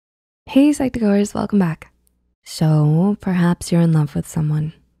Hey Psychogoers, welcome back. So perhaps you're in love with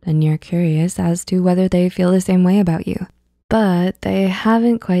someone and you're curious as to whether they feel the same way about you, but they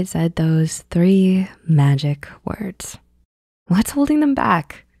haven't quite said those 3 magic words. What's holding them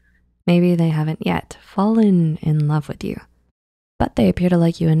back? Maybe they haven't yet fallen in love with you, but they appear to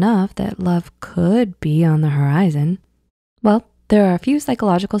like you enough that love could be on the horizon. Well, there are a few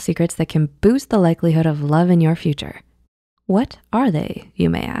psychological secrets that can boost the likelihood of love in your future. What are they, you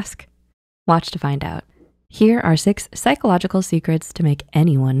may ask? Watch to find out. Here are 6 psychological secrets to make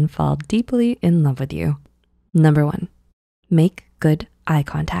anyone fall deeply in love with you. Number 1, make good eye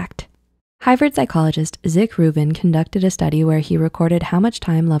contact. Harvard psychologist Zick Rubin conducted a study where he recorded how much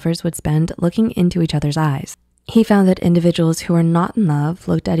time lovers would spend looking into each other's eyes. He found that individuals who are not in love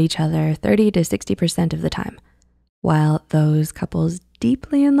looked at each other 30 to 60% of the time, while those couples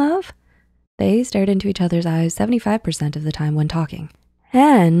deeply in love, they stared into each other's eyes 75% of the time when talking.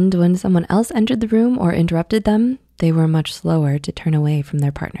 And when someone else entered the room or interrupted them, they were much slower to turn away from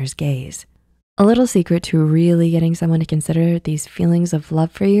their partner's gaze. A little secret to really getting someone to consider these feelings of love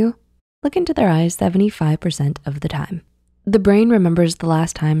for you: look into their eyes 75% of the time. The brain remembers the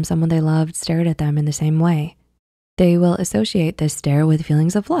last time someone they loved stared at them in the same way. They will associate this stare with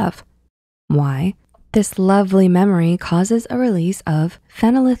feelings of love. Why? This lovely memory causes a release of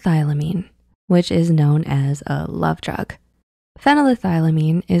phenylethylamine, which is known as a love drug.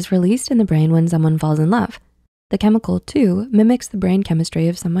 Phenylethylamine is released in the brain when someone falls in love. The chemical too mimics the brain chemistry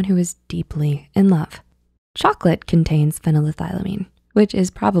of someone who is deeply in love. Chocolate contains phenylethylamine, which is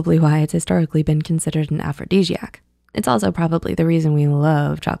probably why it's historically been considered an aphrodisiac. It's also probably the reason we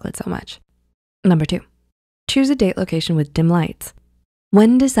love chocolate so much. Number 2, choose a date location with dim lights.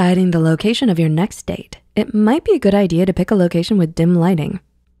 When deciding the location of your next date, it might be a good idea to pick a location with dim lighting.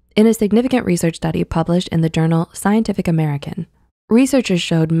 In a significant research study published in the journal Scientific American, researchers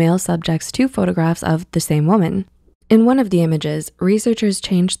showed male subjects 2 photographs of the same woman. In one of the images, researchers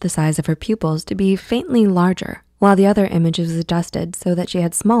changed the size of her pupils to be faintly larger, while the other image was adjusted so that she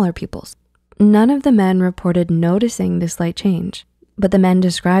had smaller pupils. None of the men reported noticing this slight change, but the men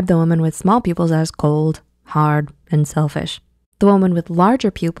described the woman with small pupils as cold, hard, and selfish. The woman with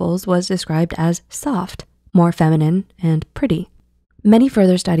larger pupils was described as soft, more feminine, and pretty. Many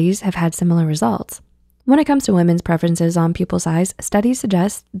further studies have had similar results. When it comes to women's preferences on pupil size, studies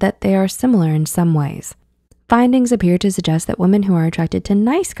suggest that they are similar in some ways. Findings appear to suggest that women who are attracted to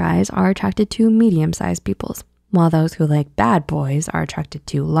nice guys are attracted to medium-sized pupils, while those who like bad boys are attracted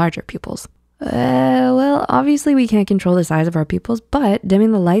to larger pupils. Well, obviously we can't control the size of our pupils, but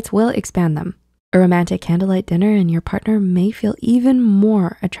dimming the lights will expand them. A romantic candlelight dinner and your partner may feel even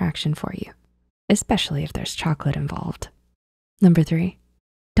more attraction for you, especially if there's chocolate involved. Number 3,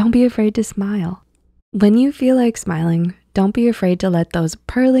 don't be afraid to smile. When you feel like smiling, don't be afraid to let those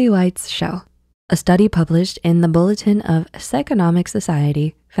pearly whites show. A study published in the Bulletin of Psychonomic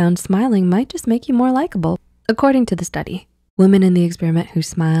Society found smiling might just make you more likable. According to the study, women in the experiment who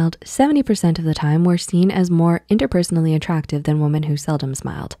smiled 70% of the time were seen as more interpersonally attractive than women who seldom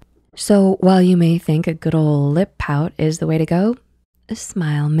smiled. So while you may think a good old lip pout is the way to go, a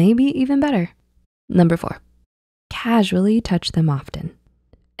smile may be even better. Number 4, casually touch them often.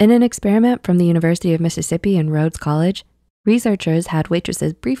 In an experiment from the University of Mississippi and Rhodes College, researchers had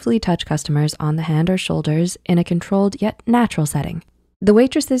waitresses briefly touch customers on the hand or shoulders in a controlled yet natural setting. The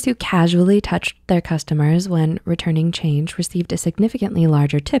waitresses who casually touched their customers when returning change received a significantly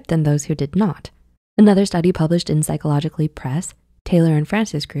larger tip than those who did not. Another study published in Psychologically Press, Taylor and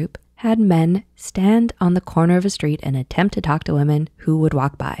Francis Group, had men stand on the corner of a street and attempt to talk to women who would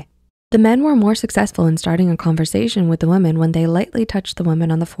walk by. The men were more successful in starting a conversation with the women when they lightly touched the woman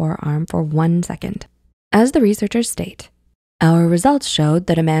on the forearm for 1 second. As the researchers state, our results showed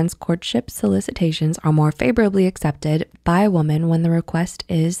that a man's courtship solicitations are more favorably accepted by a woman when the request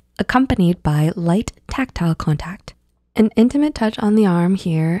is accompanied by light tactile contact. An intimate touch on the arm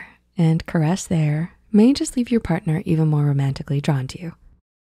here and caress there may just leave your partner even more romantically drawn to you.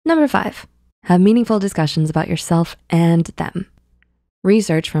 Number 5, have meaningful discussions about yourself and them.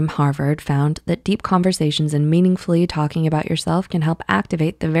 Research from Harvard found that deep conversations and meaningfully talking about yourself can help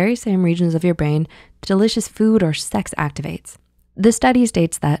activate the very same regions of your brain delicious food or sex activates. The study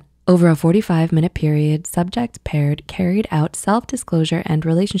states that over a 45-minute period, subjects paired carried out self-disclosure and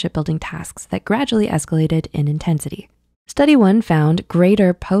relationship-building tasks that gradually escalated in intensity. Study 1 found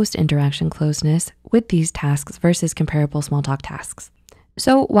greater post-interaction closeness with these tasks versus comparable small talk tasks.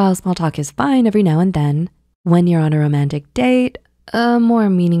 So while small talk is fine every now and then, when you're on a romantic date, a more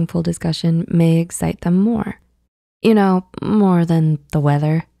meaningful discussion may excite them more. You know, more than the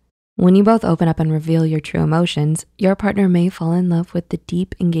weather. When you both open up and reveal your true emotions, your partner may fall in love with the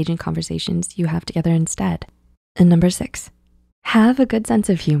deep, engaging conversations you have together instead. And number 6, have a good sense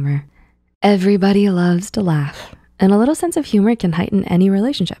of humor. Everybody loves to laugh, and a little sense of humor can heighten any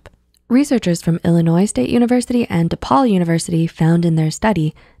relationship. Researchers from Illinois State University and DePaul University found in their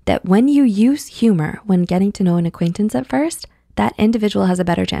study that when you use humor when getting to know an acquaintance at first, that individual has a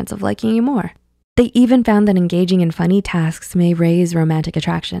better chance of liking you more. They even found that engaging in funny tasks may raise romantic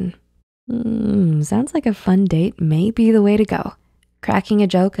attraction. Sounds like a fun date may be the way to go. Cracking a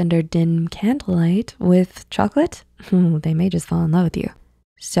joke under dim candlelight with chocolate? They may just fall in love with you.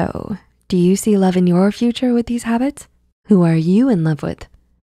 So, do you see love in your future with these habits? Who are you in love with?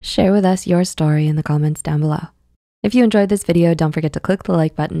 Share with us your story in the comments down below. If you enjoyed this video, don't forget to click the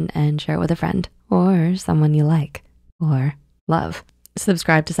like button and share it with a friend or someone you like or love.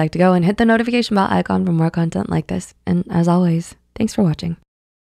 Subscribe to Psych2Go and hit the notification bell icon for more content like this. And as always, thanks for watching.